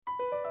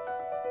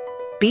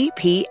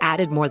BP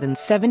added more than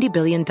 $70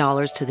 billion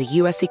to the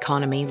U.S.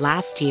 economy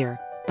last year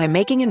by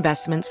making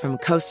investments from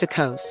coast to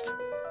coast.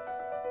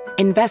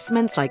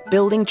 Investments like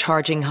building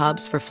charging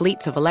hubs for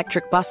fleets of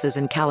electric buses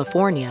in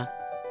California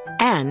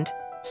and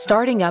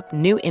starting up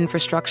new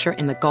infrastructure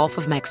in the Gulf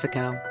of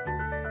Mexico.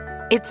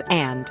 It's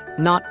and,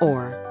 not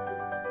or.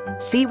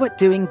 See what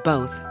doing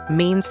both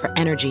means for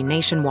energy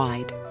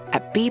nationwide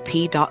at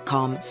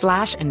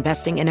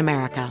bp.com/investing in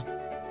America.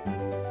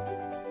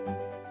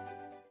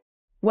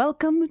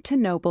 Welcome to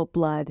Noble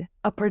Blood,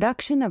 a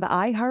production of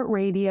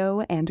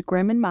iHeartRadio and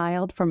Grim and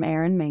Mild from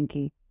Aaron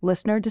Mahnke.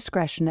 Listener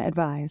discretion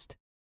advised.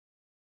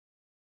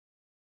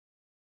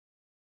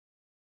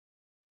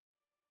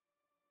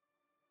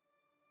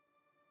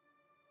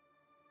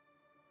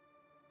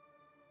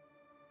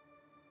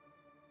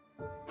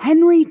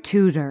 Henry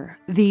Tudor,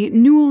 the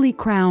newly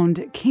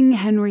crowned King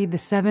Henry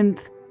VII,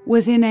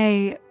 was in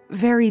a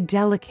very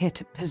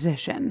delicate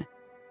position.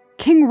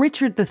 King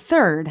Richard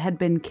III had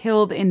been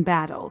killed in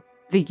battle.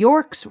 The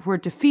Yorks were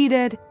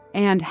defeated,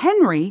 and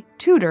Henry,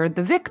 Tudor,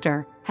 the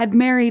victor, had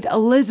married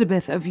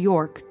Elizabeth of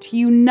York to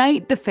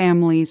unite the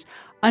families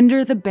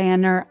under the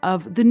banner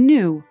of the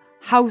new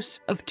House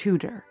of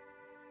Tudor.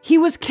 He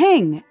was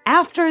king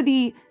after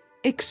the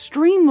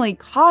extremely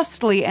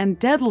costly and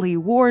deadly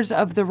Wars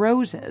of the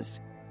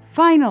Roses.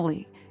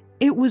 Finally,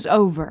 it was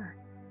over.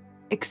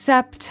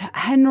 Except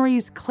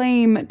Henry's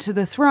claim to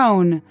the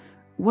throne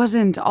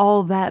wasn't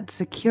all that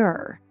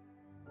secure.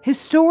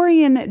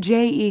 Historian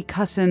J.E.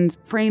 Cussons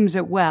frames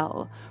it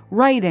well,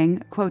 writing,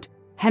 quote,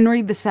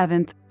 Henry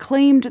VII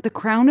claimed the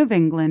crown of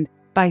England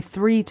by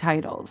 3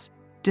 titles: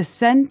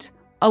 descent,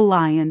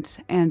 alliance,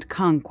 and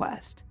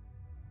conquest.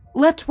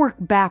 Let's work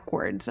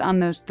backwards on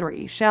those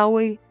 3, shall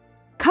we?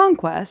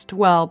 Conquest,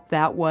 well,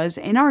 that was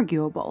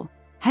inarguable.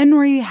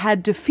 Henry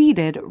had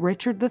defeated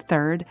Richard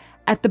III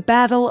at the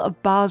Battle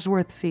of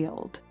Bosworth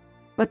Field.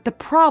 But the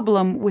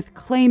problem with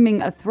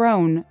claiming a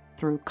throne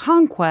through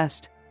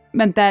conquest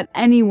meant that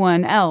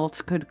anyone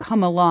else could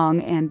come along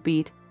and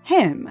beat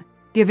him,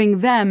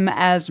 giving them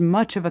as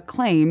much of a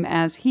claim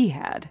as he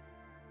had.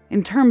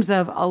 In terms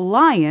of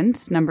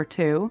alliance, number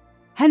 2,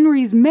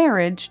 Henry's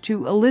marriage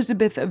to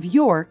Elizabeth of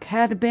York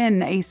had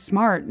been a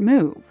smart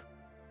move.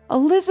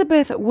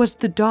 Elizabeth was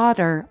the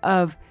daughter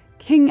of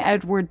King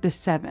Edward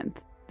VII,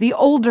 the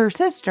older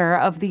sister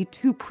of the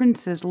 2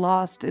 princes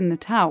lost in the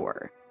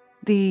Tower,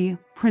 the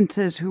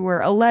princes who were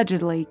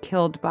allegedly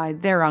killed by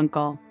their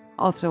uncle,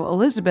 also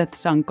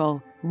Elizabeth's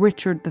uncle,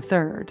 Richard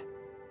III.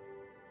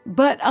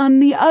 But on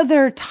the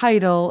other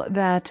title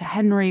that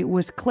Henry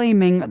was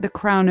claiming, the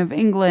Crown of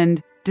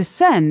England,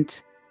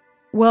 descent,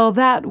 well,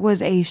 that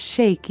was a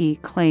shaky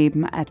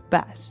claim at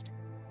best.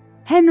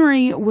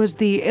 Henry was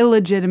the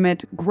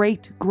illegitimate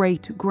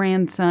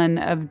great-great-grandson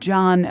of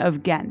John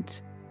of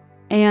Ghent,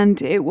 and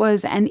it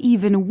was an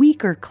even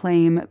weaker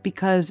claim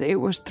because it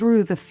was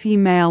through the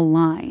female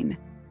line.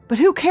 But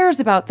who cares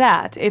about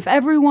that? If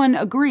everyone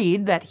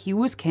agreed that he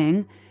was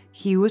king,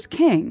 he was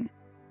king.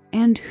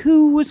 And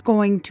who was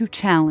going to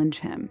challenge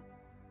him?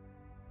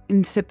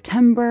 In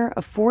September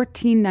of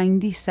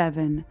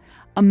 1497,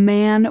 a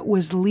man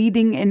was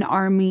leading an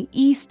army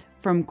east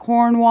from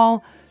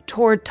Cornwall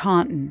toward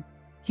Taunton.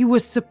 He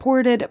was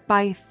supported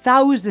by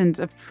thousands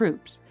of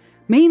troops,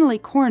 mainly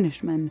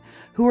Cornishmen,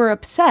 who were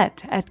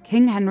upset at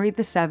King Henry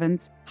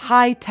VII's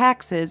high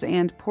taxes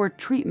and poor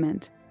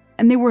treatment,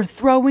 and they were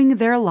throwing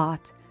their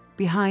lot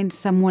behind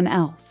someone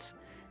else,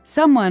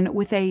 someone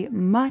with a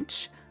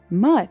much,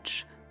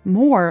 much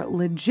more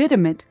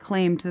legitimate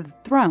claim to the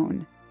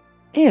throne,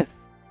 if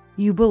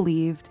you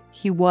believed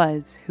he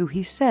was who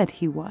he said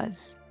he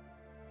was.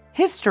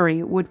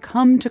 History would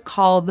come to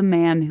call the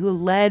man who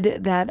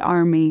led that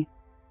army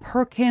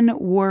Perkin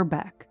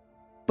Warbeck,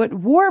 but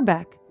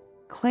Warbeck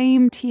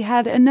claimed he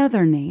had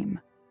another name,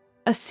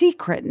 a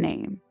secret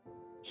name.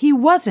 He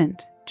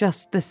wasn't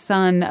just the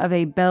son of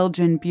a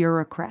Belgian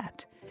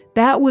bureaucrat.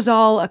 That was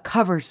all a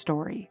cover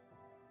story.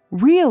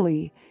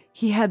 Really,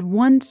 he had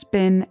once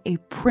been a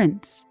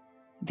prince,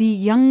 the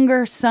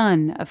younger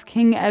son of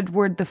King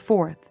Edward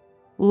IV,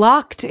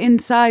 locked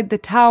inside the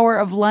Tower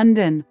of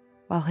London,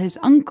 while his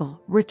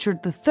uncle, Richard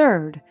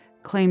III,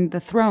 claimed the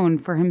throne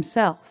for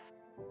himself.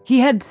 He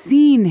had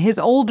seen his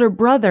older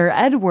brother,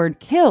 Edward,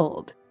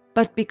 killed,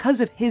 but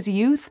because of his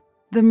youth,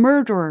 the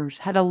murderers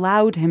had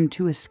allowed him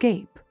to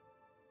escape.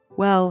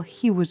 Well,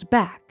 he was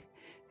back,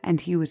 and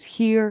he was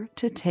here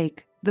to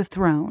take the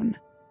throne.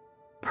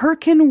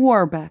 Perkin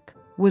Warbeck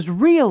was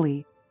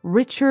really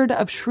Richard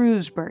of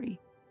Shrewsbury,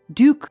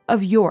 Duke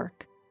of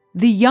York,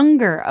 the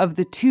younger of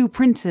the 2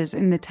 princes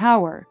in the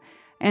Tower,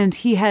 and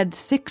he had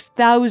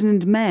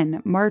 6,000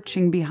 men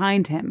marching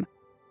behind him,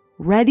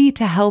 ready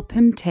to help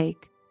him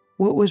take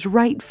what was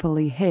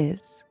rightfully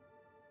his.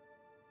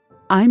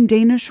 I'm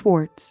Dana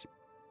Schwartz,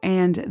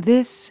 and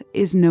this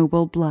is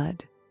Noble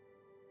Blood.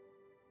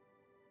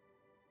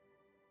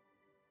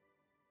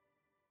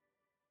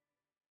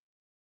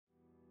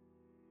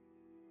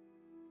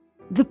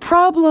 The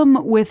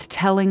problem with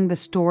telling the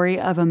story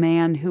of a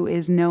man who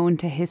is known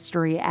to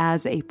history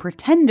as a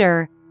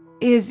pretender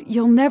is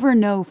you'll never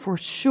know for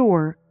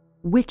sure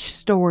which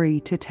story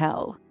to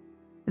tell.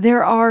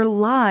 There are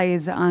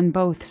lies on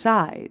both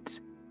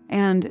sides,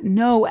 and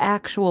no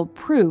actual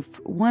proof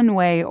one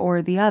way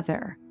or the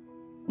other.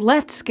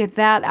 Let's get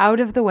that out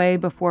of the way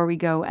before we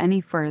go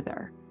any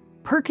further.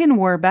 Perkin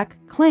Warbeck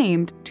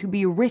claimed to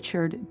be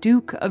Richard,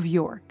 Duke of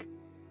York.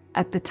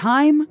 At the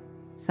time,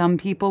 some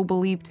people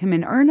believed him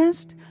in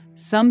earnest,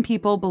 some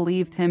people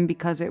believed him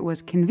because it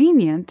was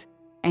convenient,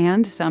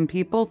 and some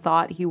people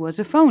thought he was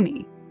a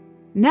phony.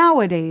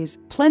 Nowadays,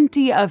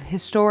 plenty of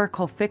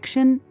historical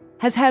fiction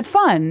has had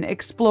fun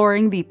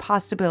exploring the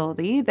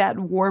possibility that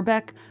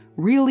Warbeck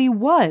really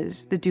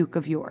was the Duke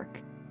of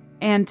York.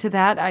 And to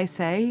that I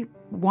say,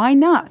 why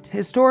not?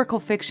 Historical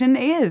fiction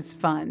is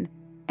fun,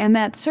 and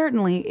that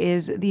certainly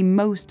is the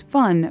most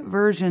fun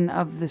version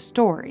of the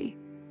story.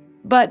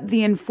 But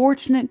the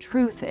unfortunate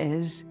truth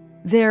is,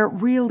 there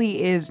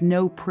really is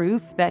no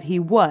proof that he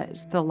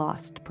was the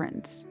Lost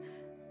Prince.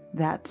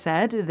 That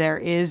said, there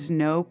is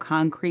no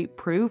concrete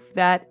proof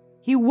that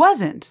he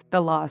wasn't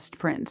the Lost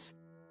Prince.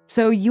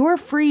 So you're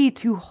free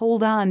to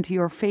hold on to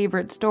your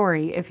favorite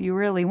story if you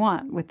really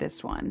want with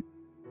this one.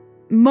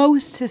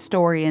 Most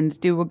historians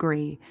do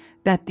agree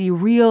that the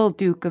real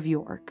Duke of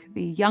York,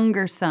 the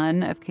younger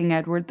son of King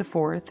Edward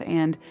IV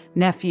and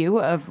nephew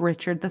of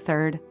Richard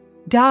III,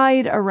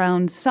 died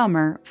around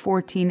summer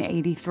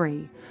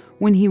 1483,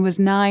 when he was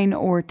 9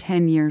 or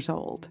 10 years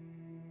old.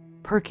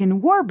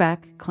 Perkin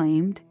Warbeck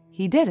claimed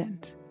he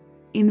didn't.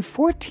 In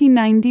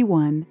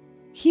 1491,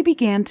 he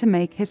began to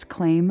make his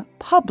claim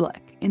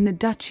public in the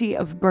Duchy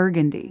of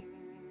Burgundy,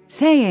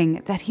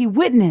 saying that he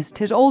witnessed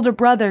his older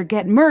brother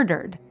get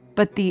murdered,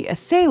 but the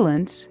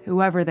assailants,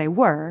 whoever they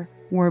were,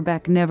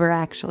 Warbeck never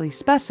actually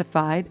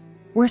specified,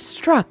 were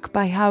struck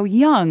by how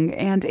young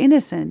and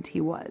innocent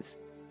he was.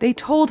 They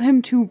told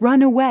him to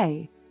run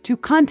away to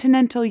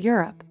continental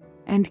Europe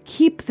and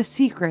keep the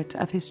secret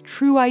of his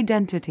true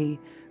identity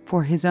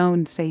for his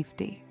own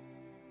safety.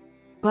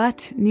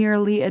 But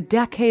nearly a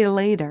decade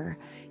later,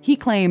 he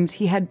claimed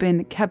he had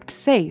been kept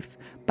safe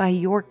by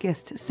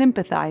Yorkist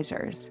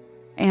sympathizers,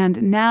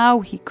 and now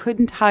he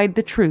couldn't hide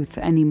the truth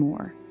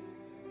anymore.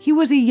 He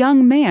was a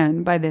young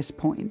man by this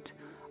point.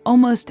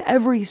 Almost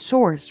every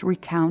source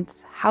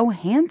recounts how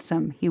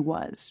handsome he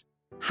was,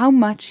 how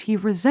much he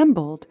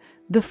resembled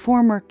the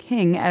former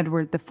King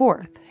Edward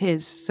IV,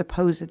 his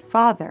supposed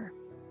father,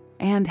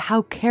 and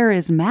how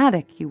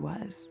charismatic he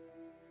was.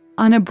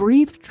 On a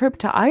brief trip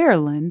to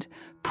Ireland,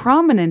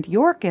 prominent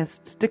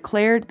Yorkists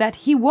declared that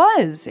he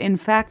was, in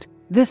fact,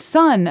 the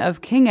son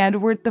of King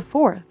Edward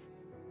IV.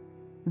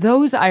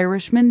 Those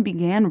Irishmen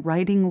began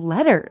writing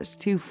letters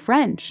to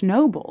French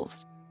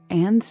nobles,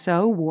 and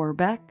so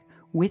Warbeck,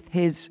 with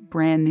his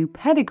brand new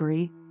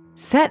pedigree,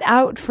 set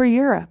out for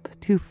Europe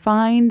to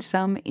find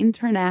some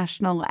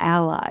international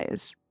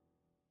allies.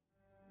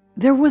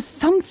 There was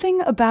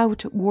something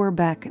about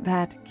Warbeck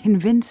that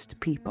convinced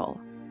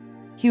people.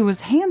 He was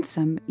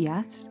handsome,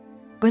 yes,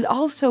 but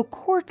also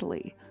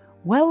courtly,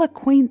 well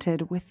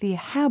acquainted with the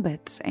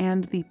habits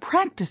and the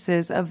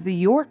practices of the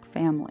York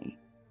family.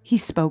 He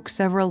spoke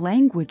several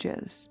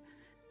languages.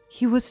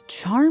 He was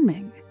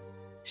charming.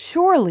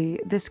 Surely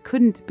this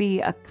couldn't be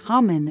a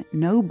common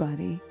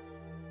nobody.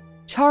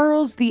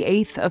 Charles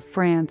VIII of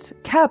France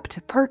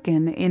kept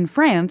Perkin in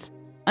France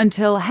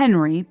until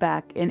Henry,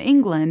 back in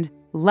England,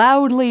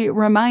 loudly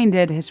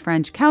reminded his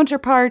French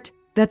counterpart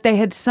that they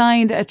had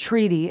signed a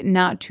treaty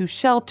not to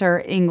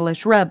shelter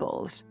English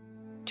rebels.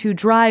 To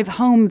drive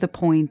home the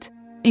point,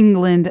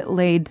 England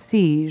laid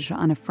siege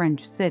on a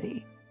French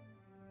city.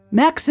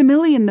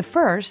 Maximilian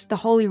I, the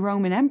Holy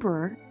Roman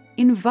Emperor,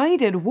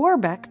 invited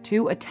Warbeck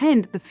to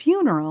attend the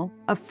funeral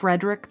of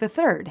Frederick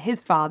III,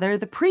 his father,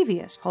 the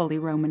previous Holy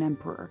Roman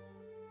Emperor.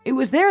 It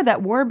was there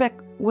that Warbeck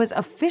was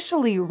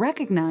officially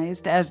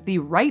recognized as the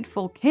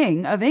rightful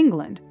king of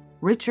England,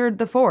 Richard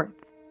IV.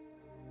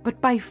 But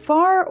by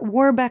far,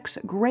 Warbeck's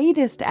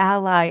greatest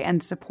ally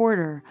and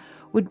supporter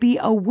would be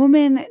a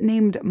woman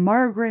named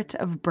Margaret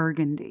of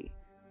Burgundy.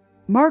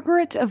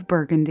 Margaret of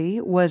Burgundy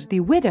was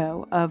the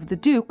widow of the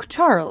Duke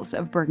Charles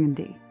of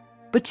Burgundy,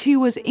 but she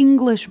was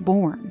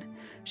English-born.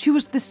 She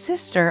was the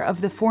sister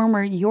of the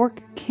former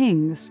York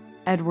kings,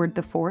 Edward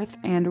IV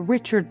and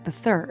Richard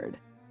III,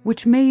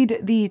 which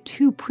made the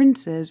two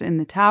princes in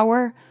the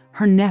Tower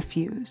her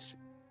nephews.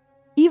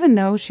 Even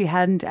though she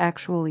hadn't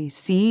actually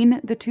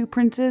seen the two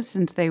princes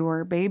since they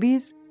were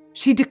babies,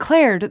 she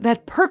declared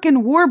that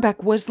Perkin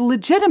Warbeck was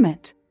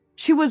legitimate.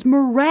 She was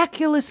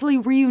miraculously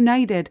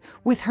reunited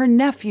with her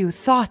nephew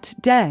thought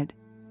dead,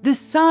 the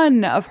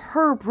son of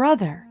her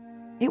brother.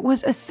 It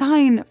was a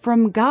sign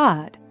from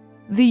God.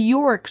 The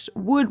Yorks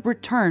would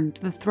return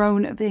to the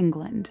throne of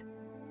England.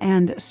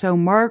 And so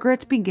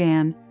Margaret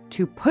began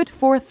to put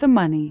forth the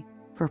money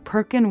for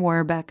Perkin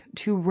Warbeck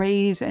to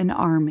raise an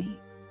army.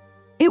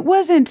 It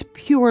wasn't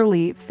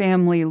purely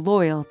family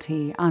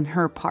loyalty on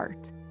her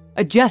part,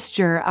 a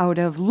gesture out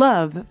of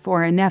love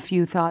for a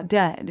nephew thought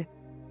dead.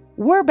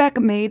 Warbeck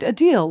made a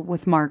deal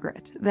with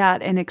Margaret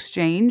that in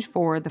exchange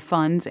for the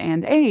funds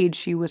and aid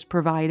she was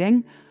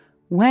providing,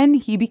 when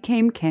he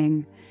became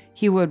king,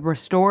 he would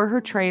restore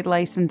her trade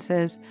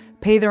licenses,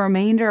 pay the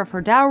remainder of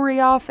her dowry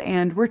off,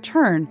 and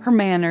return her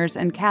manors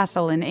and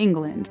castle in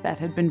England that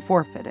had been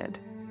forfeited.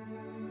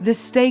 The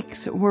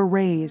stakes were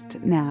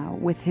raised now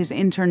with his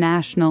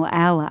international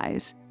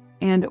allies,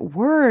 and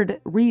word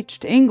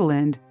reached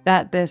England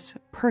that this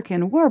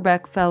Perkin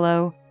Warbeck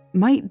fellow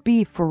might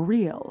be for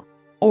real,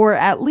 or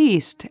at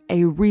least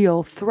a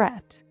real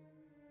threat.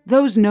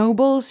 Those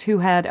nobles who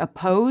had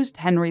opposed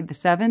Henry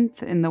VII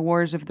in the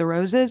Wars of the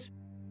Roses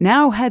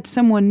now had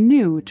someone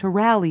new to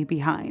rally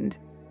behind.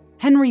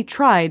 Henry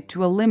tried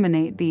to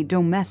eliminate the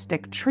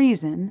domestic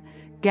treason,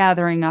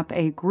 gathering up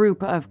a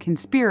group of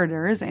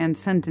conspirators and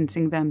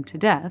sentencing them to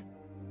death.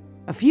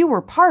 A few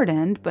were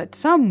pardoned, but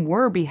some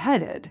were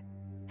beheaded.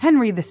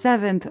 Henry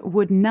VII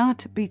would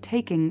not be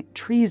taking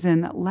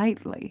treason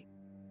lightly.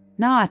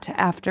 Not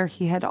after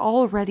he had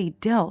already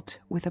dealt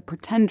with a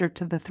pretender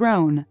to the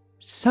throne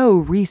so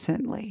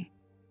recently.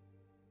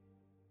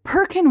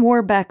 Perkin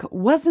Warbeck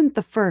wasn't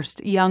the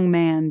first young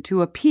man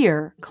to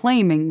appear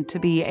claiming to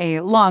be a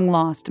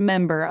long-lost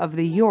member of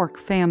the York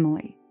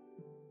family.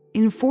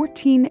 In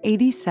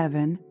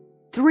 1487,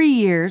 3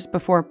 years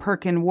before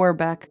Perkin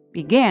Warbeck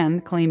began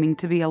claiming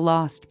to be a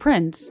lost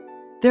prince,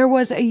 there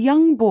was a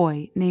young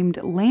boy named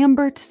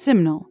Lambert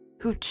Simnel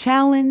who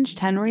challenged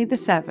Henry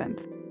VII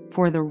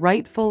for the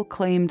rightful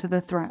claim to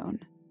the throne.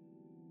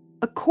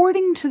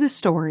 According to the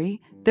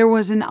story, there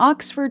was an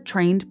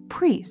Oxford-trained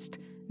priest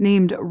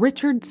named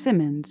Richard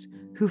Simmons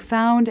who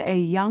found a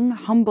young,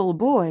 humble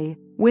boy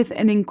with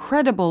an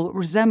incredible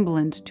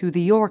resemblance to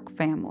the York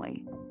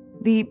family.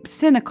 The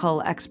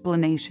cynical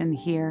explanation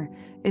here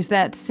is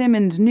that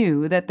Simmons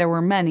knew that there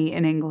were many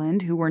in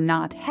England who were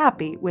not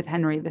happy with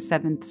Henry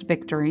VII's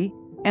victory,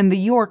 and the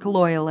York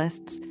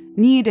loyalists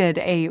needed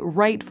a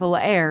rightful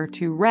heir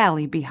to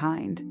rally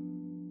behind.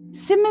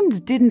 Simmons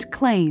didn't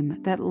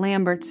claim that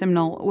Lambert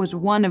Simnel was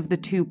one of the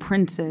 2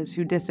 princes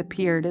who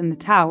disappeared in the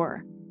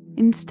Tower.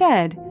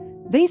 Instead,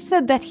 they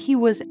said that he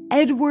was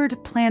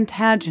Edward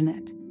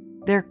Plantagenet,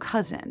 their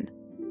cousin.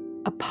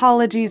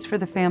 Apologies for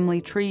the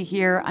family tree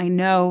here. I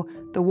know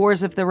the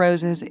Wars of the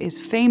Roses is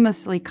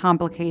famously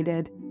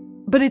complicated,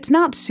 but it's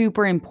not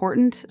super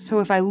important, so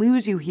if I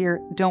lose you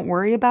here, don't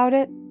worry about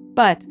it.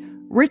 But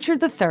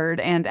Richard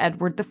III and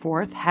Edward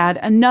IV had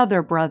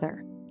another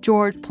brother,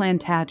 George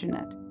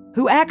Plantagenet,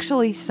 who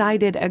actually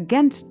sided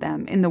against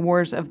them in the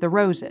Wars of the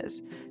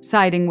Roses,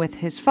 siding with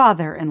his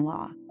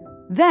father-in-law.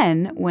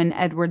 Then, when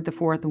Edward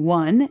IV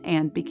won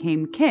and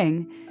became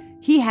king,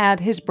 he had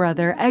his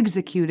brother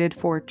executed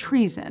for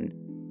treason,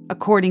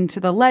 according to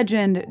the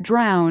legend,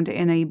 drowned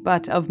in a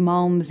butt of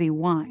Malmsey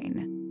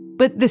wine.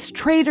 But this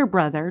traitor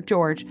brother,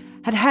 George,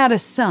 had a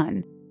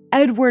son,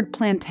 Edward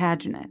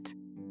Plantagenet.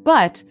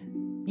 But,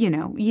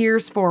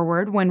 years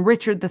forward, when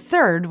Richard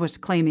III was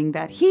claiming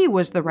that he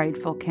was the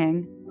rightful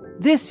king,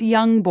 this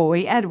young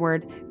boy,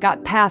 Edward,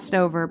 got passed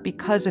over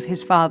because of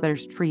his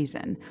father's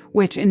treason,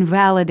 which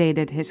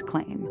invalidated his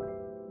claim.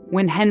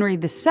 When Henry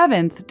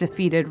VII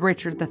defeated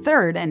Richard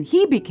III and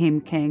he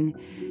became king,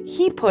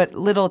 he put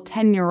little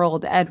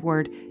 10-year-old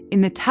Edward in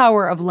the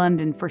Tower of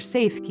London for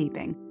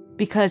safekeeping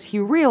because he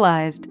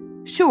realized,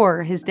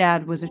 sure, his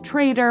dad was a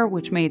traitor,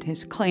 which made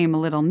his claim a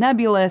little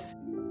nebulous,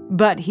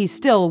 but he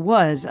still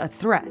was a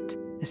threat,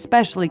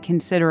 especially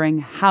considering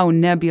how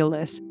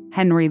nebulous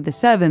Henry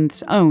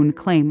VII's own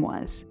claim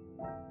was.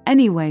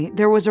 Anyway,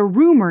 there was a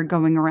rumor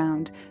going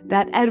around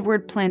that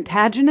Edward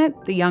Plantagenet,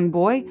 the young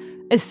boy,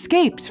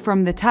 escaped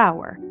from the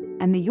Tower,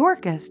 and the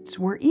Yorkists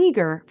were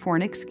eager for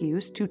an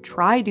excuse to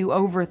try to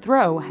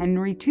overthrow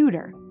Henry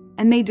Tudor,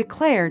 and they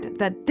declared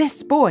that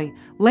this boy,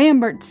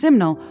 Lambert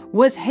Simnel,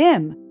 was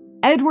him,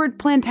 Edward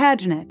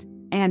Plantagenet,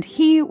 and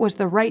he was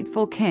the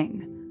rightful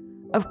king.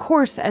 Of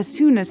course, as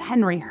soon as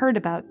Henry heard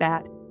about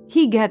that,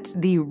 he gets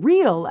the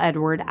real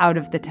Edward out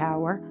of the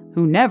Tower,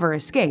 who never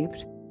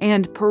escaped,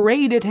 and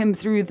paraded him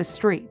through the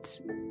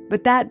streets.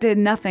 But that did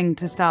nothing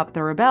to stop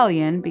the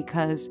rebellion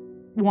because,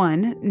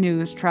 1,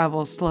 news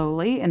travels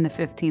slowly in the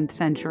 15th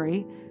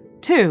century,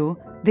 2,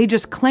 they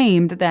just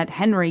claimed that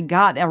Henry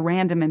got a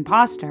random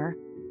imposter,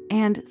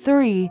 and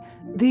 3,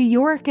 the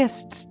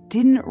Yorkists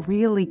didn't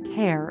really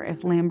care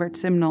if Lambert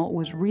Simnel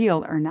was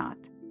real or not.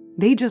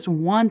 They just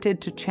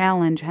wanted to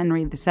challenge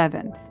Henry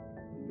VII.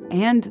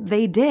 And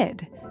they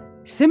did.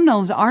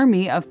 Simnel's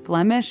army of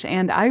Flemish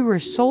and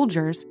Irish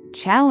soldiers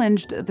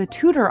challenged the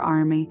Tudor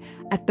army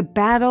at the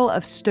Battle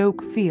of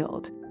Stoke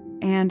Field,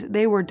 and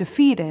they were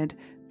defeated,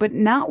 but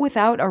not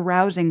without a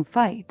rousing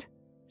fight.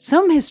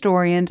 Some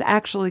historians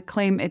actually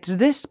claim it's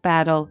this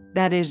battle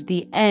that is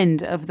the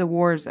end of the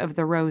Wars of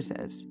the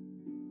Roses.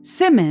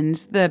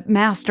 Simmons, the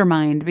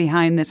mastermind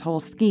behind this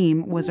whole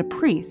scheme, was a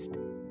priest,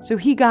 so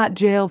he got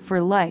jail for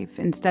life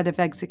instead of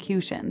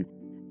execution,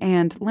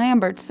 and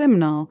Lambert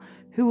Simnel,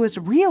 who was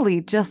really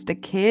just a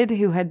kid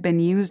who had been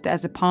used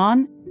as a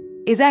pawn,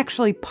 is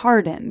actually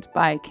pardoned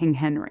by King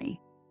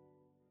Henry.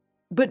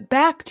 But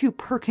back to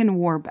Perkin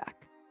Warbeck.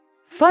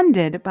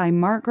 Funded by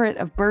Margaret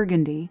of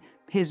Burgundy,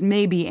 his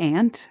maybe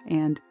aunt,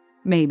 and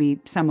maybe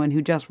someone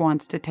who just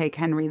wants to take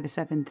Henry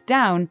VII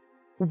down,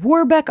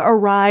 Warbeck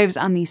arrives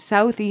on the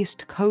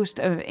southeast coast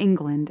of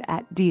England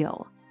at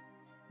Deal.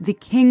 The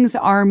king's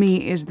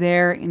army is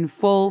there in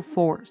full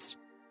force,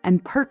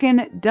 and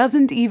Perkin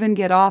doesn't even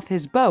get off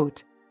his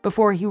boat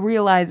before he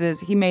realizes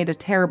he made a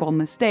terrible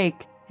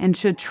mistake and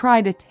should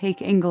try to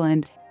take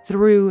England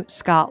through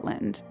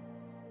Scotland.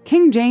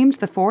 King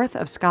James IV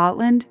of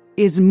Scotland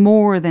is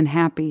more than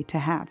happy to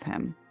have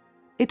him.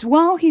 It's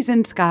while he's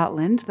in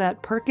Scotland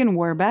that Perkin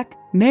Warbeck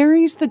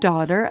marries the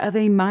daughter of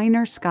a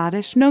minor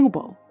Scottish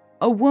noble,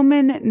 a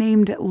woman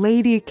named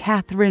Lady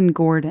Catherine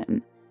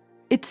Gordon.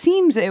 It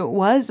seems it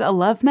was a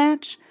love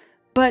match,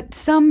 but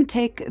some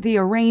take the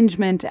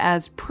arrangement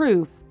as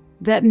proof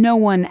that no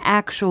one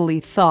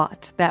actually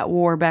thought that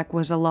Warbeck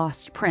was a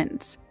lost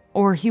prince,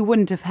 or he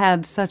wouldn't have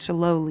had such a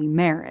lowly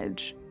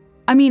marriage.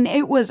 I mean,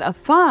 it was a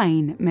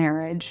fine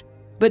marriage,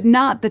 but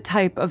not the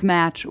type of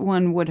match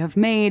one would have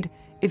made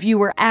if you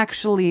were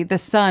actually the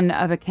son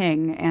of a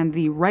king and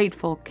the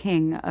rightful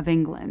king of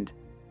England.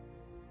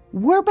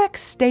 Warbeck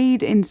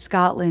stayed in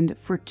Scotland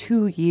for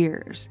 2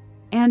 years,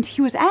 and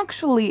he was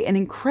actually an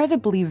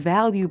incredibly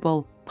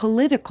valuable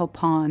political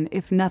pawn,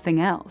 if nothing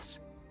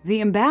else.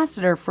 The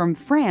ambassador from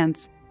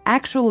France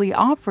actually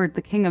offered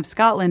the King of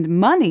Scotland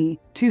money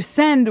to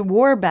send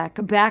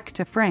Warbeck back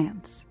to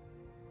France.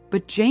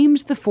 But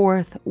James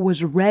IV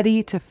was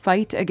ready to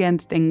fight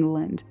against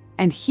England,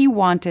 and he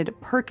wanted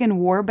Perkin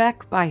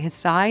Warbeck by his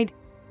side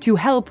to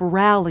help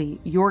rally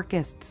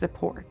Yorkist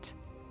support.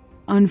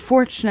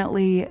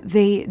 Unfortunately,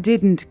 they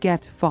didn't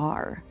get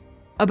far,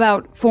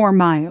 about 4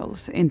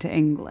 miles into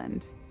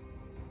England.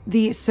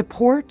 The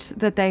support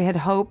that they had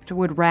hoped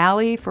would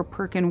rally for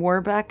Perkin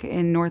Warbeck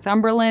in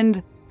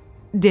Northumberland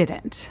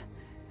didn't.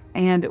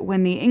 And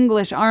when the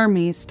English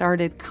army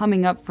started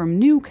coming up from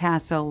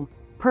Newcastle,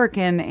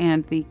 Perkin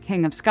and the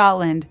King of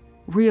Scotland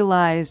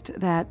realized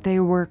that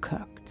they were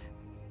cooked.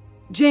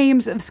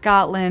 James of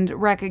Scotland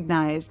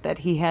recognized that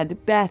he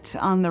had bet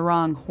on the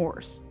wrong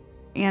horse,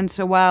 and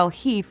so while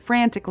he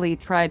frantically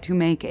tried to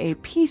make a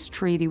peace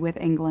treaty with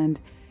England,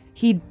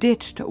 he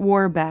ditched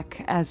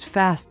Warbeck as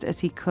fast as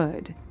he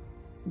could.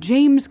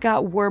 James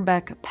got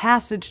Warbeck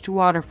passage to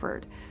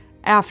Waterford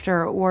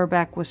after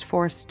Warbeck was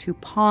forced to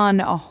pawn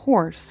a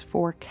horse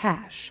for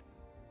cash.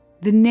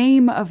 The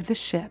name of the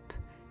ship,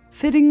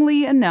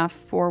 fittingly enough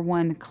for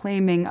one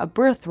claiming a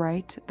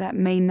birthright that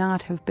may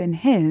not have been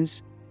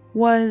his,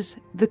 was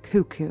the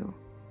Cuckoo.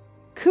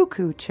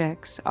 Cuckoo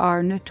chicks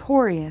are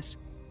notorious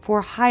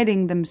for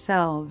hiding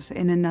themselves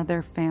in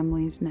another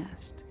family's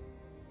nest.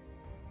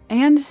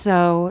 And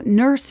so,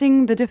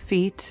 nursing the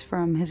defeat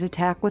from his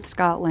attack with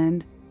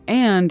Scotland,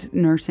 and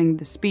nursing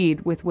the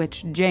speed with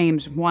which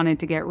James wanted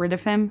to get rid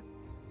of him,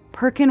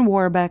 Perkin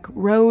Warbeck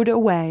rode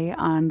away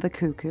on the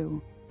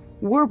Cuckoo.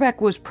 Warbeck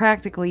was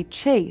practically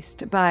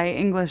chased by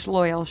English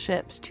loyal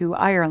ships to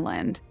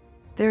Ireland.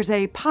 There's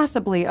a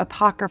possibly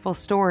apocryphal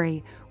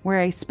story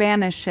where a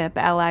Spanish ship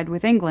allied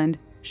with England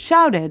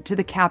shouted to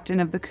the captain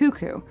of the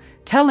Cuckoo,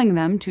 telling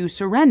them to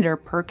surrender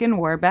Perkin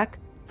Warbeck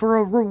for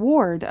a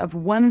reward of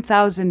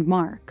 1,000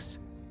 marks.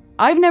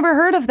 "I've never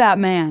heard of that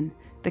man,"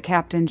 the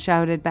captain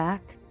shouted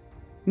back.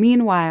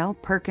 Meanwhile,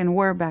 Perkin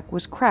Warbeck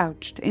was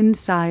crouched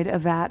inside a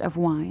vat of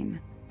wine.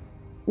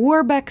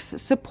 Warbeck's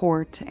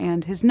support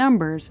and his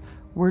numbers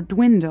were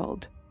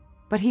dwindled,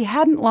 but he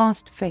hadn't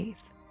lost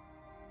faith.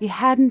 He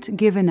hadn't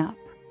given up.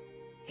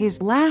 His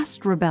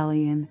last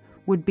rebellion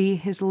would be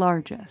his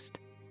largest.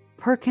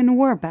 Perkin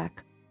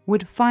Warbeck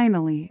would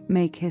finally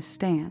make his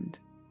stand.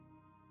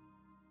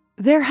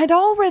 There had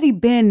already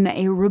been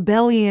a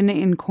rebellion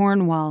in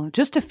Cornwall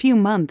just a few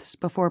months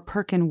before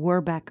Perkin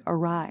Warbeck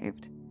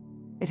arrived.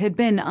 It had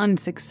been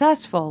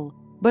unsuccessful,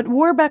 but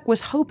Warbeck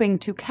was hoping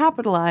to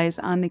capitalize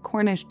on the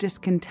Cornish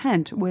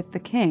discontent with the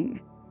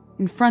king.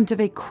 In front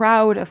of a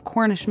crowd of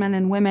Cornish men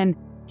and women,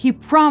 he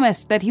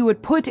promised that he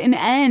would put an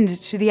end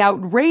to the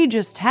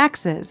outrageous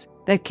taxes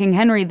that King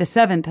Henry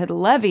VII had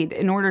levied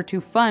in order to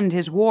fund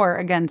his war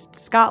against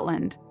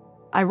Scotland.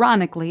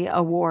 Ironically,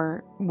 a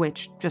war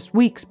which, just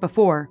weeks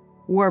before,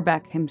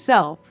 Warbeck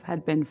himself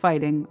had been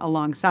fighting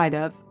alongside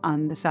of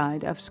on the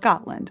side of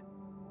Scotland.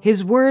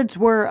 His words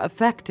were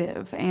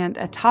effective, and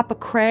atop a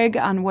crag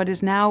on what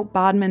is now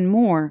Bodmin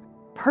Moor,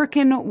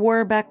 Perkin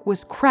Warbeck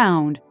was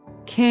crowned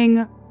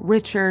King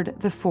Richard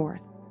IV.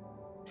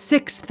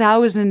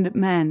 6,000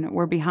 men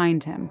were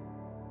behind him.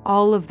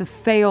 All of the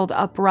failed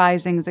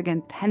uprisings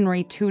against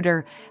Henry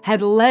Tudor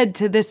had led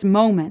to this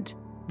moment,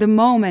 the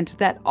moment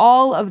that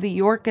all of the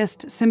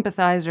Yorkist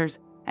sympathizers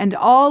and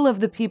all of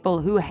the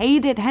people who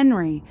hated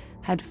Henry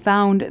had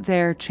found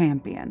their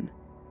champion.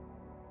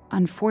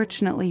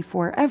 Unfortunately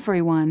for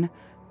everyone,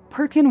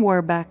 Perkin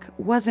Warbeck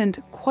wasn't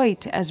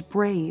quite as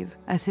brave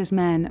as his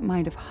men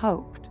might have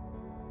hoped.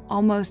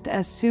 Almost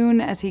as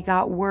soon as he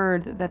got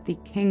word that the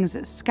king's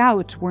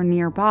scouts were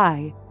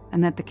nearby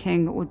and that the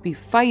king would be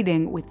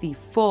fighting with the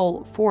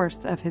full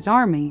force of his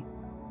army,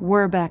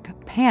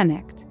 Warbeck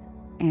panicked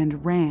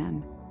and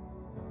ran.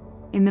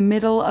 In the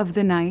middle of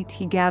the night,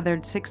 he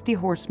gathered 60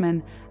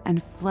 horsemen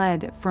and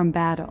fled from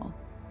battle.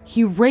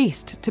 He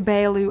raced to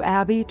Baillew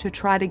Abbey to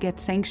try to get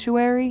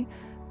sanctuary,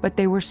 but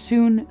they were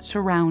soon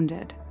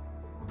surrounded.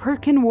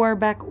 Perkin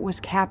Warbeck was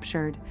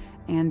captured,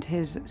 and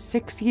his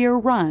 6-year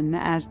run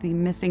as the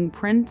missing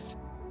prince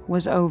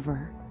was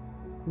over.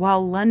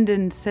 While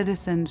London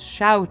citizens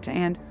shout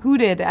and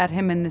hooted at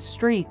him in the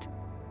street,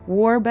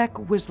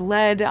 Warbeck was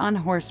led on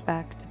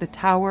horseback to the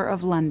Tower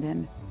of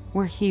London,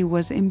 where he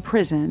was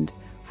imprisoned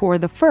for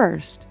the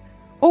first,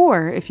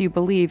 or if you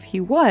believe he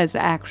was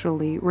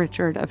actually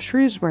Richard of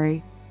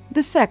Shrewsbury,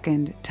 the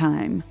second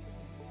time.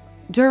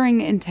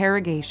 During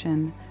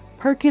interrogation,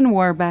 Perkin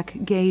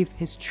Warbeck gave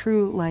his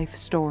true life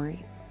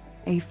story,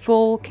 a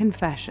full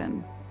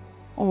confession,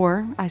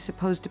 or, I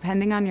suppose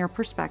depending on your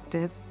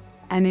perspective,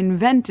 an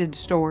invented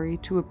story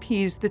to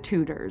appease the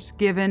Tudors,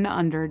 given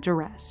under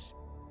duress.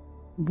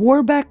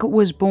 Warbeck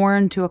was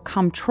born to a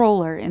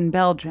comptroller in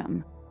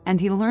Belgium, and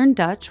he learned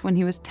Dutch when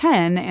he was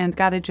 10 and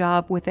got a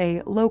job with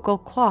a local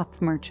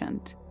cloth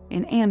merchant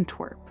in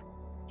Antwerp.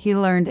 He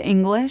learned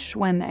English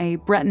when a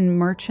Breton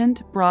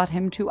merchant brought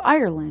him to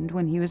Ireland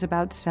when he was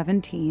about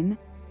 17,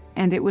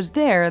 and it was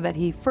there that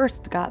he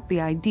first got the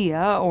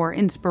idea or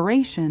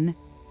inspiration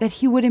that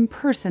he would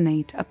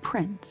impersonate a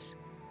prince.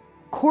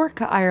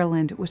 Cork,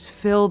 Ireland was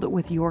filled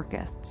with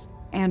Yorkists,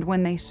 and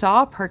when they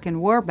saw Perkin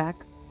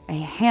Warbeck, a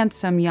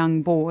handsome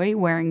young boy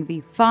wearing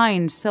the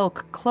fine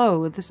silk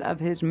clothes of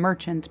his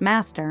merchant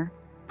master,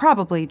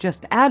 probably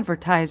just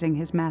advertising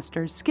his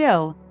master's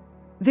skill,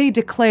 they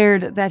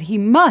declared that he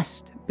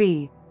must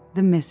be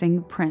the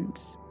missing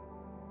prince.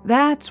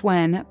 That's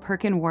when,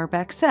 Perkin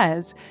Warbeck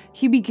says,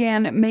 he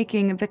began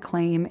making the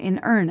claim in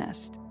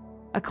earnest,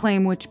 a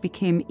claim which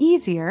became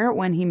easier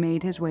when he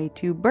made his way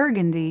to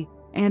Burgundy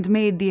and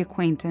made the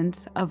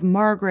acquaintance of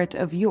Margaret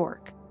of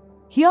York.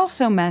 He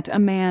also met a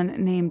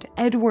man named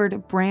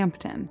Edward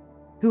Brampton,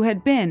 who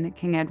had been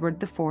King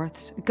Edward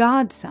IV's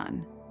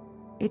godson.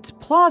 It's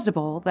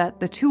plausible that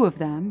the two of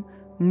them,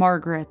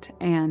 Margaret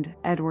and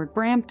Edward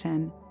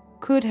Brampton,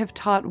 could have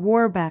taught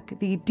Warbeck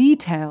the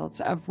details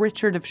of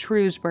Richard of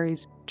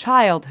Shrewsbury's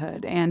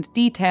childhood and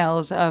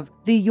details of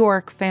the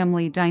York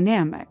family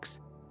dynamics.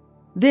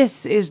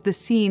 This is the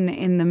scene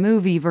in the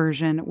movie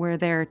version where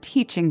they're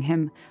teaching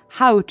him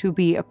how to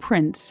be a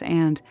prince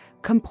and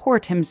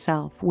comport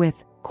himself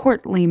with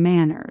courtly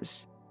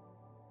manners.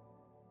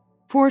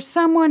 For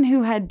someone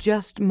who had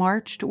just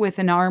marched with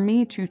an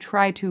army to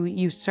try to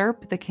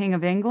usurp the King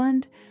of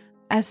England,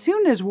 as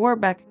soon as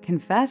Warbeck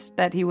confessed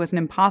that he was an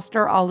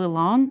impostor all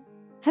along,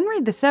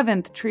 Henry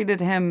VII treated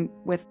him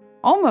with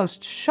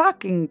almost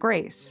shocking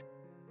grace.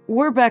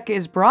 Warbeck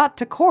is brought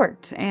to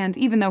court, and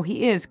even though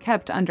he is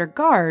kept under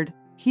guard,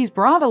 he's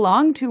brought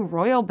along to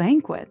royal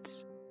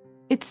banquets.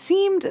 It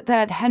seemed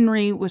that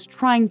Henry was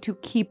trying to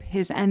keep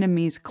his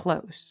enemies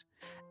close,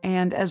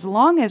 and as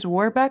long as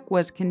Warbeck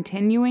was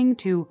continuing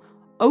to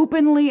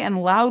openly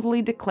and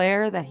loudly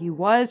declare that he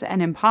was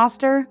an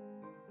impostor,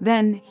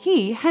 then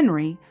he,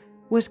 Henry,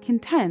 was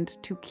content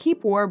to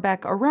keep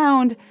Warbeck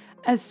around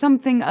as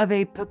something of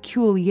a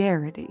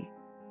peculiarity.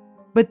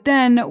 But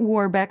then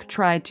Warbeck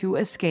tried to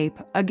escape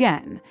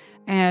again,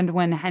 and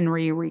when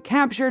Henry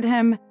recaptured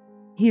him,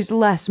 he's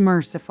less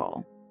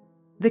merciful.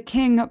 The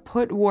king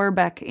put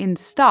Warbeck in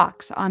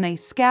stocks on a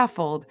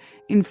scaffold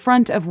in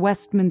front of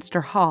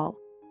Westminster Hall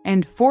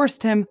and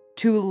forced him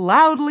to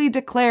loudly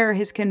declare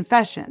his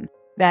confession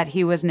that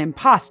he was an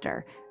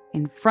impostor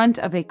in front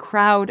of a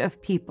crowd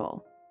of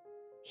people.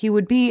 He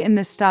would be in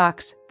the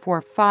stocks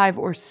for 5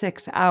 or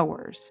 6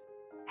 hours.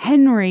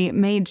 Henry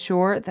made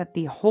sure that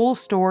the whole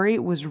story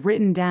was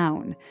written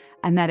down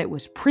and that it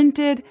was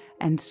printed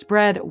and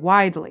spread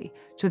widely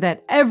so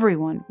that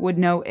everyone would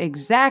know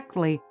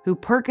exactly who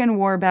Perkin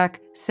Warbeck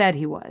said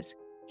he was.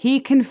 He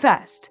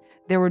confessed.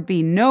 There would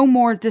be no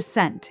more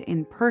dissent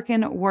in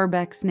Perkin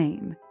Warbeck's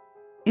name.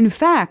 In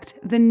fact,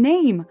 the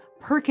name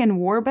Perkin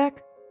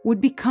Warbeck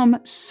would become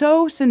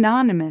so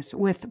synonymous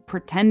with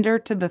pretender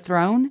to the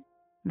throne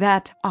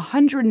that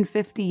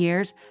 150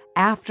 years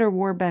after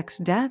Warbeck's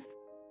death,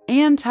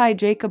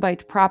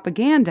 anti-Jacobite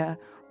propaganda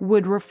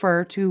would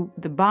refer to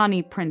the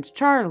Bonnie Prince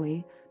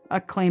Charlie, a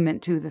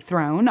claimant to the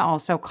throne,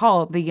 also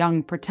called the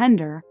Young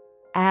Pretender,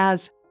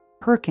 as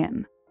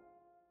Perkin.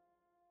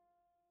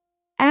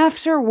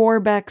 After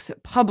Warbeck's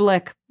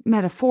public,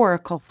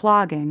 metaphorical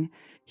flogging,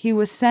 he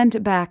was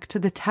sent back to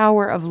the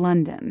Tower of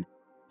London,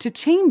 to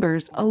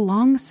chambers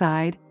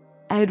alongside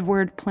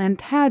Edward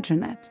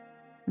Plantagenet,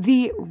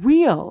 the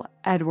real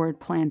Edward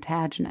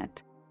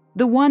Plantagenet,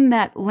 the one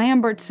that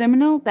Lambert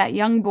Simnel, that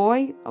young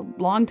boy a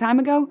long time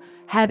ago,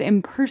 had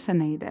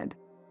impersonated.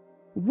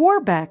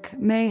 Warbeck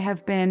may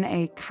have been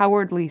a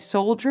cowardly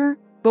soldier,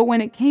 but when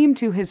it came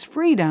to his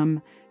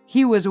freedom,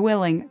 he was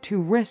willing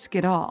to risk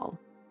it all.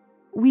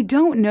 We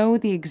don't know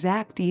the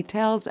exact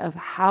details of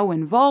how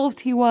involved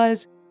he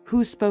was,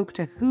 who spoke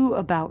to who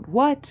about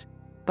what,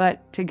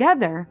 but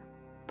together,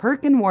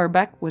 Perkin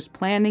Warbeck was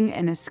planning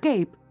an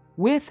escape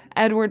with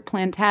Edward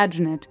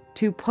Plantagenet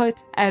to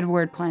put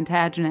Edward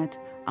Plantagenet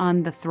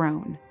on the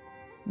throne.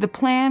 The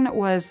plan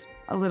was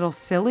a little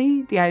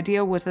silly. The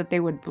idea was that they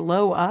would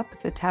blow up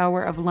the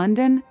Tower of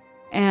London,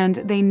 and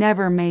they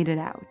never made it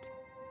out.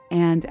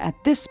 And at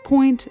this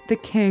point, the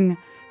king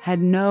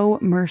had no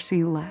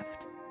mercy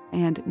left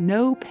and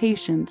no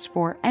patience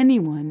for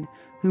anyone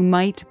who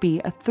might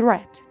be a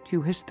threat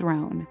to his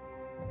throne.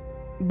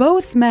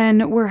 Both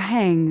men were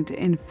hanged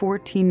in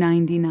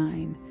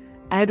 1499.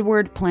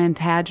 Edward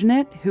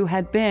Plantagenet, who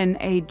had been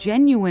a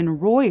genuine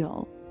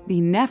royal,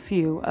 the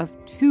nephew of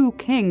 2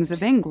 kings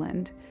of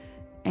England,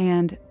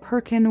 and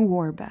Perkin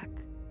Warbeck.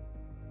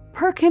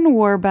 Perkin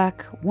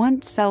Warbeck,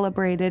 once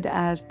celebrated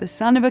as the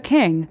son of a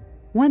king,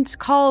 once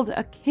called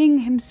a king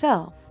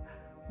himself,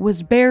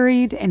 was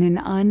buried in an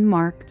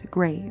unmarked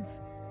grave.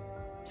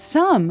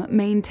 Some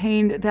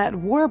maintained that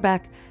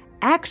Warbeck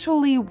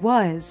actually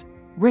was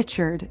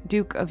Richard,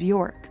 Duke of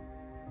York.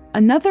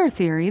 Another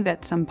theory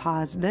that some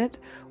posited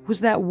was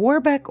that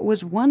Warbeck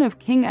was one of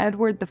King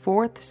Edward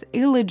IV's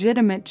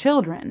illegitimate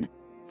children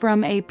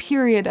from a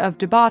period of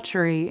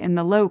debauchery in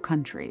the Low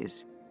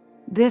Countries.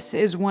 This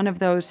is one of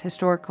those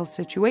historical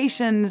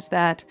situations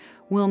that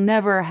will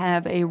never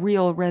have a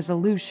real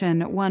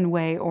resolution one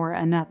way or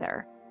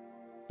another.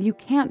 You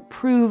can't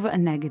prove a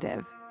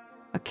negative.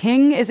 A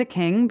king is a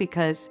king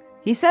because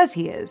he says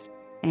he is,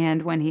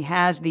 and when he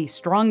has the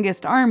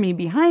strongest army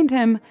behind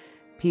him,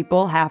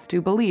 people have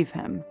to believe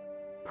him.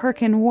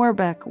 Perkin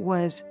Warbeck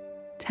was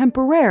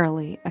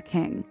temporarily a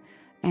king,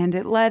 and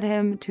it led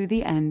him to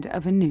the end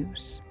of a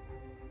noose.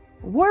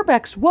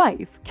 Warbeck's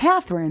wife,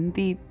 Catherine,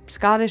 the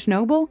Scottish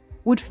noble,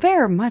 would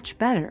fare much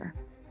better.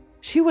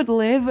 She would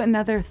live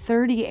another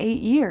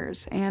 38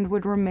 years and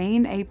would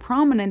remain a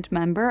prominent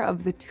member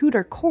of the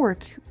Tudor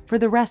court for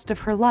the rest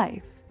of her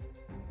life.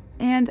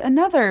 And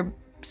another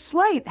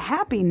slight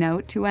happy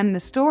note to end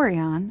the story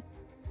on.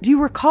 Do you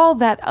recall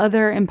that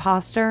other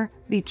imposter,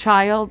 the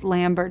child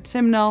Lambert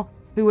Simnel,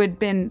 who had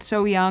been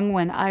so young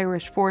when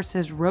Irish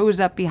forces rose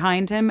up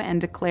behind him and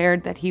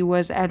declared that he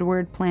was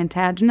Edward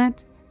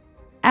Plantagenet?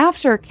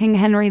 After King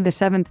Henry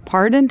VII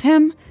pardoned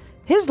him,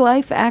 his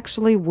life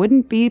actually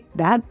wouldn't be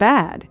that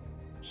bad.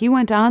 He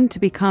went on to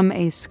become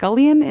a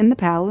scullion in the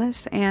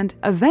palace and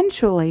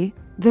eventually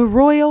the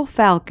royal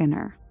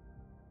falconer.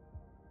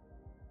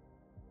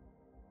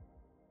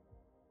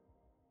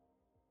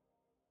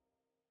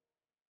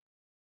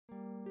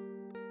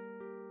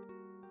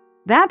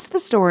 That's the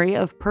story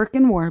of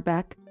Perkin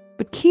Warbeck,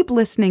 but keep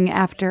listening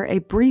after a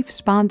brief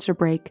sponsor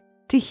break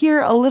to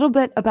hear a little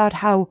bit about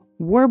how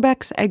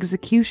Warbeck's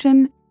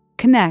execution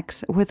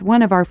connects with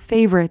one of our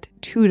favorite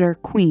Tudor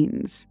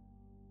queens.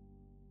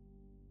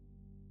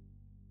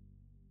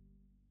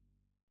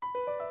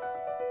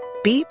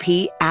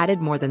 BP added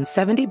more than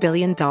 $70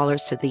 billion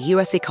to the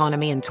U.S.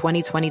 economy in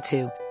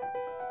 2022.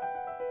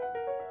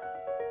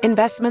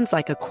 Investments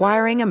like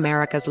acquiring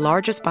America's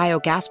largest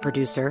biogas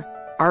producer,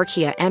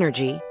 Archaea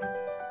Energy,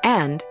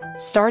 and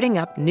starting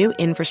up new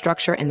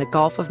infrastructure in the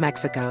Gulf of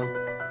Mexico.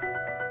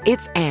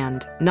 It's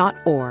and, not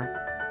or.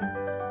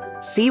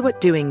 See what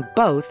doing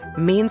both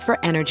means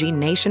for energy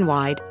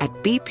nationwide at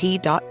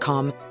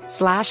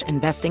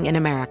bp.com/investing in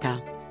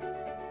America.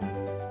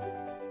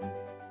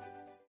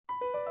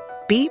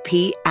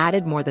 BP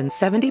added more than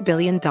 $70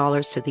 billion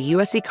to the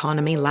U.S.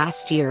 economy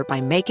last year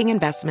by making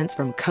investments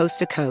from coast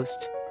to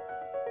coast.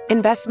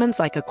 Investments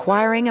like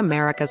acquiring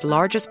America's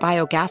largest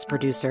biogas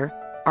producer,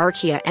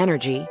 Archaea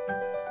Energy,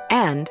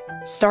 and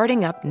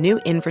starting up new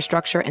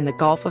infrastructure in the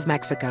Gulf of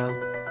Mexico.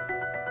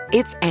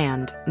 It's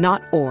and,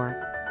 not or.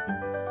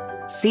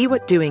 See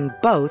what doing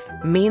both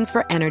means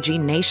for energy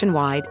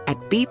nationwide at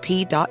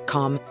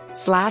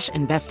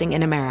bp.com/investing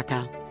in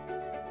America.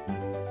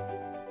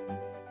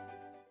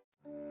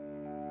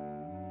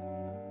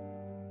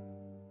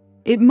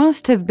 It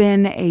must have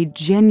been a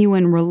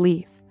genuine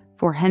relief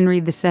for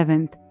Henry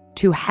VII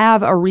to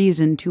have a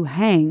reason to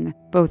hang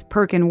both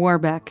Perkin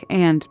Warbeck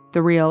and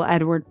the real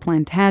Edward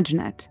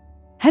Plantagenet.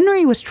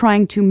 Henry was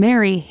trying to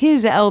marry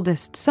his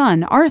eldest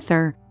son,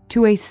 Arthur,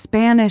 to a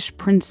Spanish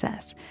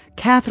princess,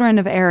 Catherine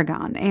of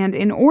Aragon, and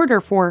in order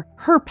for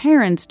her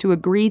parents to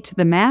agree to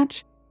the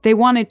match, they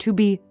wanted to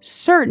be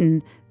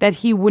certain that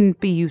he wouldn't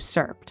be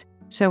usurped.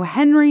 So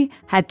Henry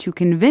had to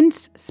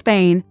convince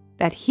Spain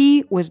that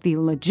he was the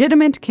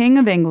legitimate king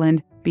of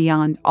England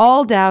beyond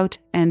all doubt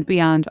and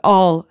beyond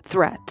all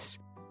threats.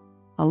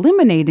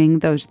 Eliminating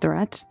those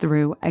threats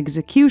through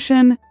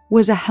execution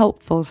was a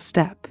helpful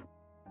step.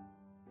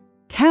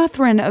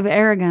 Catherine of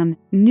Aragon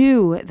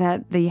knew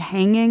that the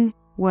hanging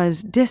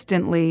was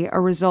distantly a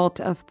result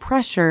of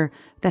pressure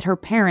that her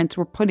parents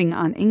were putting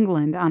on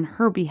England on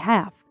her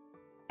behalf,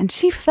 and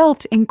she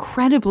felt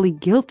incredibly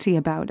guilty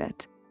about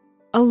it.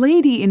 A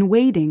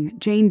lady-in-waiting,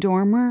 Jane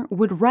Dormer,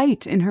 would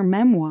write in her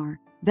memoir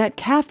that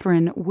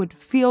Catherine would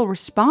feel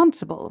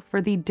responsible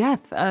for the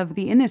death of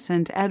the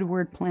innocent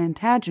Edward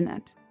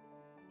Plantagenet,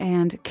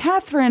 and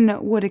Catherine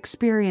would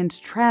experience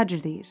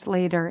tragedies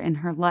later in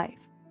her life.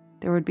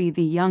 There would be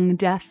the young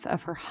death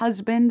of her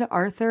husband,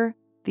 Arthur,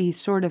 the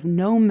sort of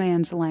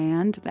no-man's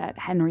land that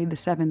Henry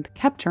VII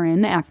kept her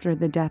in after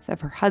the death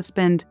of her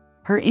husband,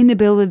 her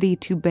inability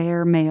to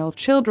bear male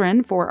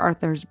children for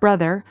Arthur's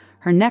brother,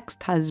 her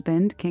next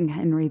husband, King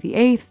Henry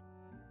VIII,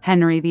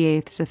 Henry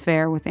VIII's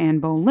affair with Anne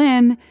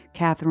Boleyn,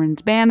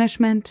 Catherine's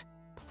banishment,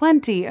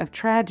 plenty of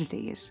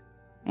tragedies.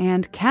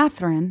 and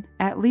Catherine,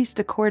 at least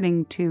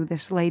according to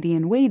this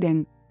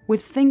lady-in-waiting,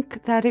 would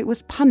think that it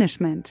was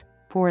punishment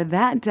for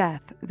that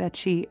death that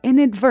she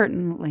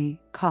inadvertently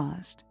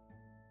caused.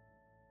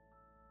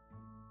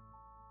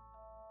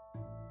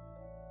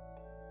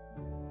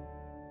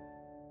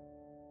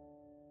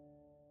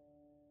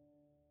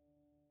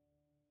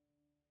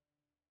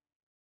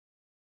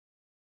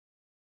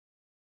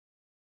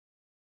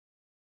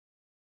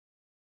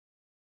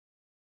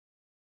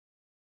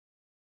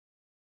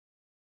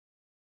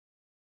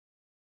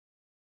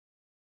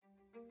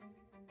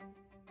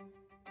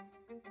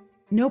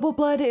 Noble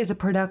Blood is a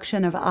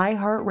production of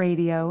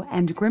iHeartRadio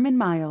and Grim and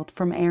Mild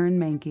from Aaron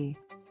Mahnke.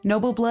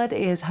 Noble Blood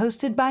is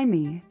hosted by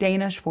me,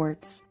 Dana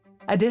Schwartz.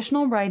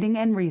 Additional writing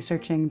and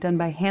researching done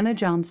by Hannah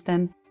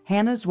Johnston,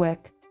 Hannah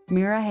Zwick,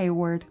 Mira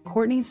Hayward,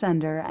 Courtney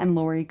Sender, and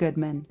Lori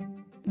Goodman.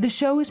 The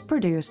show is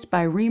produced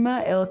by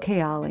Rima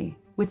Il-Kayali,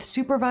 with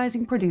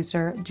supervising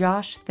producer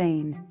Josh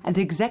Thane and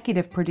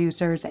executive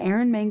producers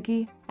Aaron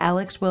Mahnke,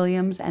 Alex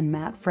Williams, and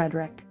Matt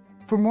Frederick.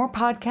 For more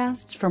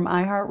podcasts from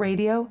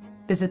iHeartRadio,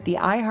 visit the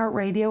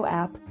iHeartRadio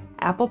app,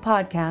 Apple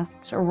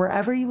Podcasts, or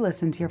wherever you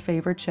listen to your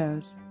favorite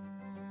shows.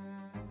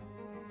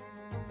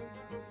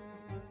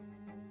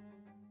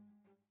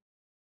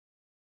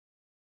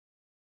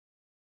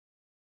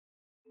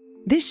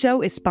 This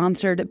show is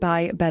sponsored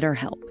by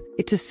BetterHelp.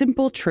 It's a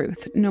simple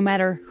truth. No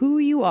matter who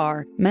you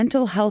are,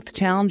 mental health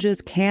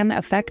challenges can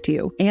affect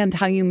you, and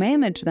how you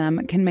manage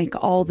them can make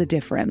all the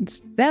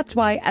difference. That's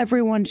why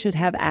everyone should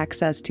have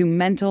access to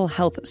mental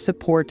health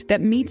support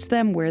that meets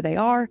them where they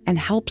are and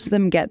helps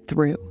them get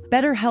through.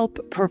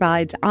 BetterHelp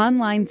provides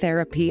online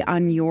therapy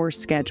on your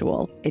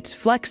schedule. It's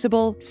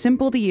flexible,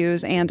 simple to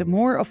use, and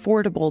more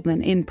affordable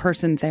than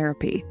in-person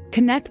therapy.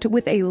 Connect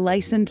with a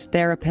licensed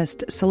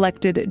therapist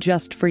selected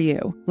just for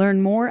you.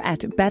 Learn more at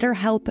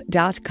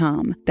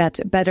BetterHelp.com. That's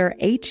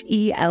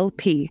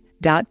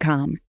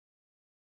BetterHelp.com.